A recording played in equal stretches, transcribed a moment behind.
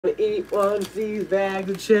Eat one of these bags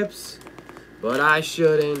of chips, but I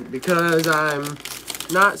shouldn't because I'm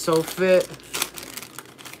not so fit.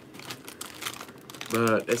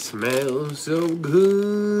 But it smells so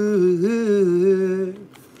good,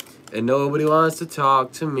 and nobody wants to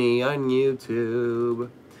talk to me on YouTube.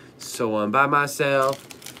 So I'm by myself,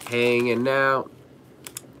 hanging out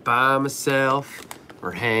by myself.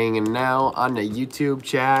 We're hanging out on the YouTube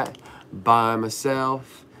chat by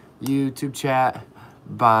myself. YouTube chat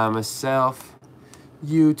by myself.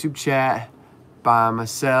 YouTube chat by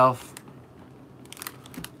myself.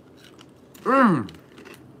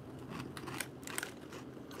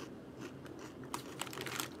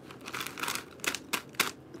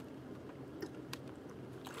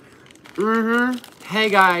 Hey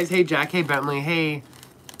guys, hey Jack, hey Bentley, hey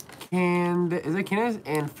is it Candace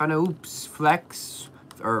and Fanoops, Flex,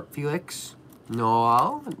 or Felix,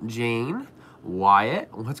 Noel, Jane, Wyatt,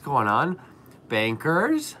 what's going on?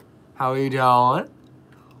 Bankers, how are you doing?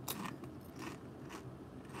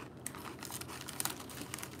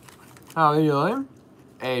 How are you doing?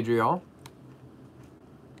 Adriel,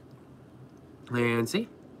 Nancy,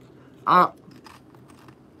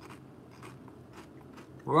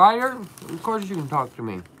 Ryder, of course you can talk to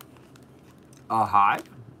me. Hi,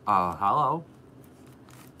 hello.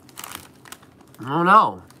 Oh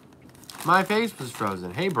no, my face was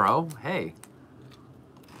frozen. Hey bro, hey.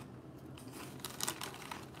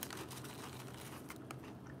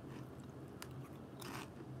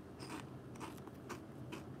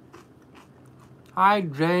 Hi,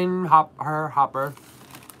 Jane Hopper.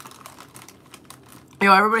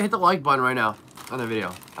 Yo, everybody hit the like button right now on the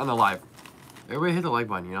video, on the live. Everybody hit the like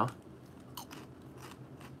button, you know?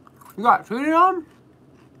 You got tweeted on?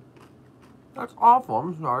 That's awful,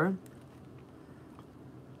 I'm sorry.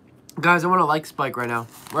 Guys, I want a like spike right now.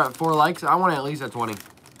 We're at 4 likes. I want it at least at 20.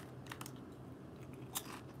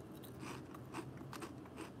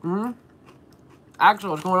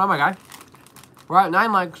 Axel, what's going on, my guy? We're at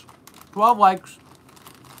 9 likes. 12 likes.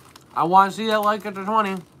 I want to see that like at the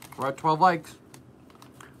 20. We're at 12 likes.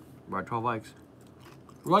 We're at 12 likes.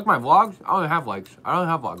 You like my vlogs? I don't have likes. I don't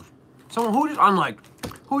have vlogs. Someone who just unliked.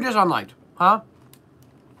 Who just unliked? Huh?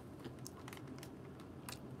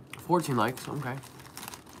 14 likes. Okay.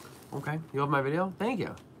 Okay. You love my video? Thank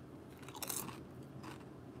you.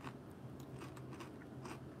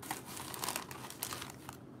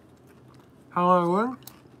 How are you doing?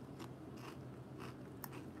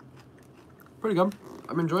 Pretty good.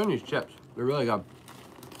 I'm enjoying these chips. They're really good.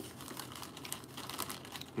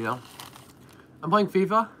 You know? I'm playing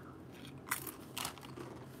FIFA.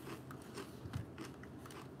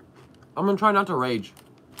 I'm gonna try not to rage.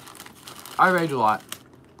 I rage a lot.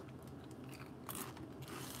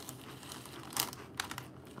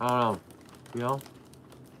 I don't know. You know?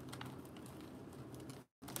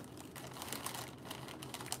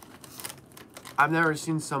 I've never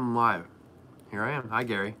seen some live. Here I am. Hi,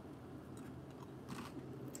 Gary.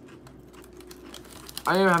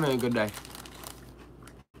 I am having a good day.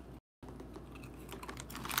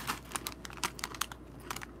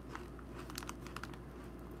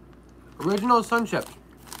 Original Sun Chips.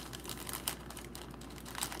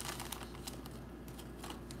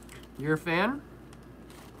 You're a fan?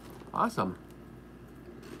 Awesome.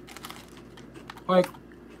 Like,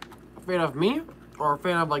 a fan of me? Or a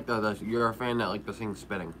fan of like you're a fan that like the thing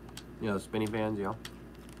spinning? You know, the spinny fans, you know?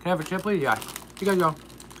 Can I have a chip, please? Yeah. You guys go.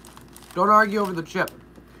 Don't argue over the chip.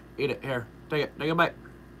 Eat it. Here. Take it. Take a bite.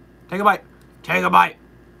 Take a bite. Take a bite.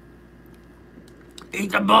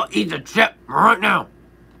 Eat the chip right now.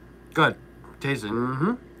 Good. Taste it.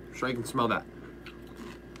 So you can smell that.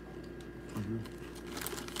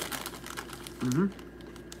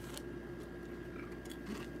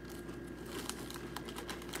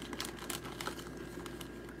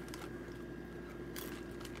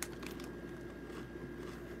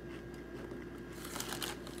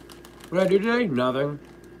 What did I do today? Nothing.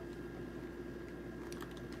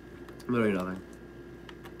 Literally nothing.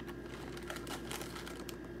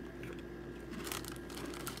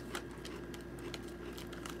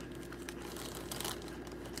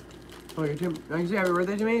 Oh, you too. Can you say happy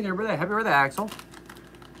birthday to me? Happy birthday. Happy birthday, Axel.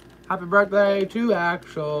 Happy birthday to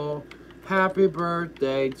Axel. Happy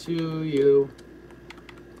birthday to you.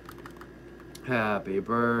 Happy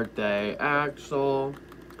birthday, Axel.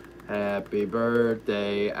 Happy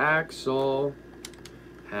birthday, Axel.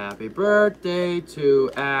 Happy birthday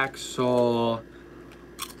to Axel.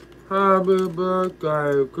 Happy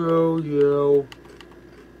birthday to you.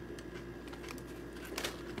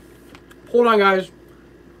 Hold on, guys.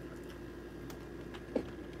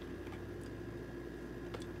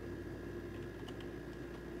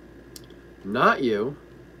 Not you.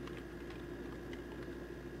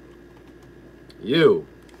 You.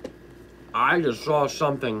 I just saw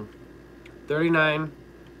something. 39,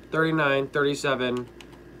 39, 37.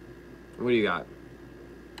 What do you got?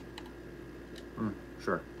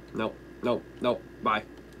 Sure. Nope, nope, nope. Bye,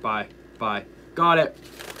 bye, bye. Got it.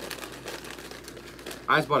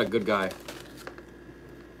 I just bought a good guy.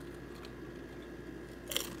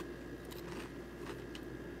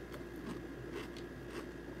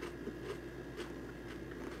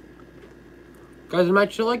 Guys, am I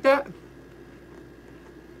chill like that?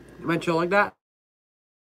 Am I chill like that?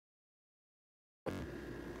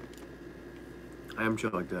 I am chill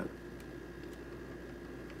like that.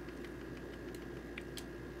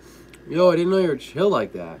 Yo, I didn't know you were chill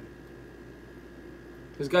like that.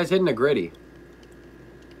 This guy's hitting a gritty.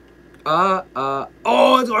 Oh, I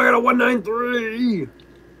got a 193.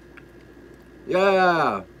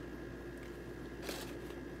 Yeah.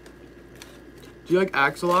 Do you like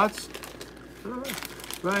axolots?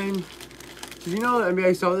 Ryan, did you know that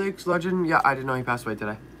NBA Celtics legend? Yeah, I didn't know he passed away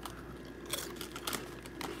today.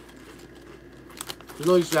 It's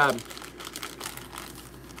really sad.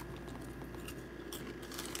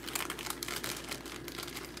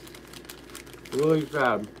 Really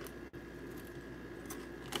sad.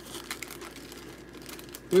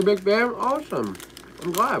 You're a big fan? Awesome.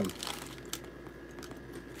 I'm glad.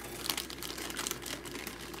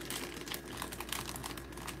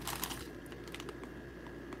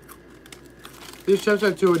 These chips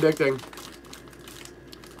are too addicting.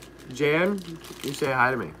 Jan, you say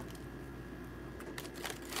hi to me.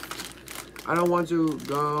 I don't want to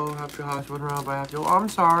go have to hospital now, but I have to. Oh, I'm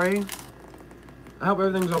sorry. I hope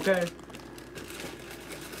everything's okay.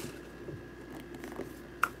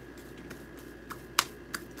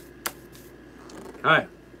 Hi.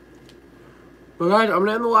 But guys, I'm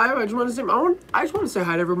gonna end the live. I just want to say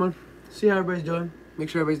hi to everyone. See how everybody's doing. Make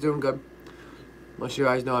sure everybody's doing good. Let you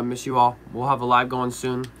guys know I miss you all. We'll have a live going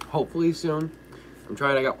soon. Hopefully soon. I'm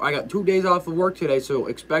trying. I got 2 days off of work today, so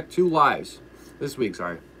expect 2 lives this week.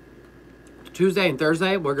 Sorry. Tuesday and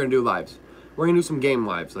Thursday, we're gonna do lives. We're gonna do some game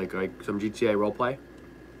lives, like some GTA roleplay.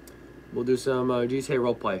 We'll do some GTA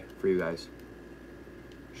roleplay for you guys.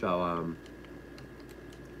 So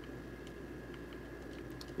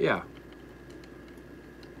yeah.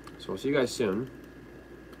 So we'll see you guys soon.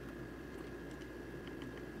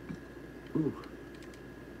 Ooh.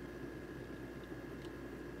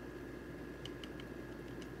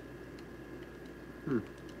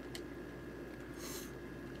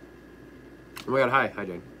 Oh my god, hi. Hi,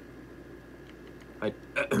 Jane. Hi.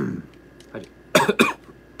 Hi, Jane.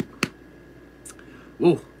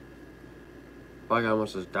 Whoa. I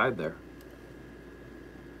almost just died there.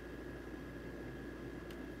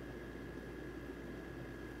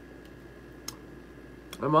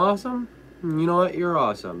 I'm awesome? You know what? You're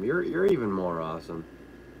awesome. You're even more awesome.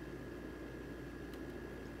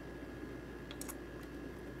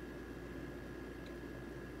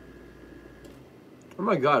 Oh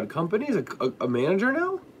my god, Company's a manager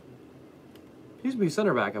now? He used to be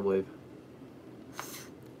center back, I believe.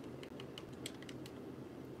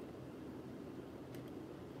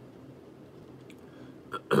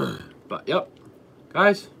 But, yep.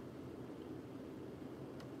 Guys.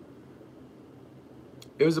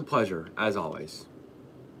 It was a pleasure, as always.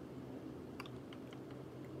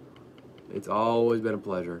 It's always been a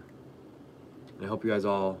pleasure. And I hope you guys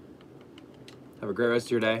all have a great rest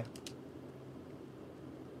of your day.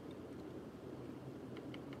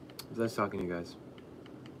 It was nice talking to you guys.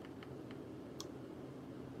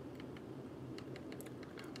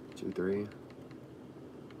 2, 3,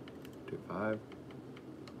 2, 5.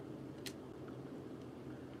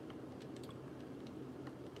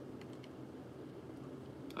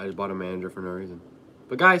 I just bought a manager for no reason.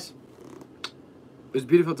 But guys, it was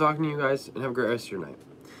beautiful talking to you guys, and have a great rest of your night.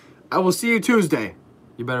 I will see you Tuesday.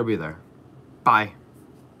 You better be there. Bye.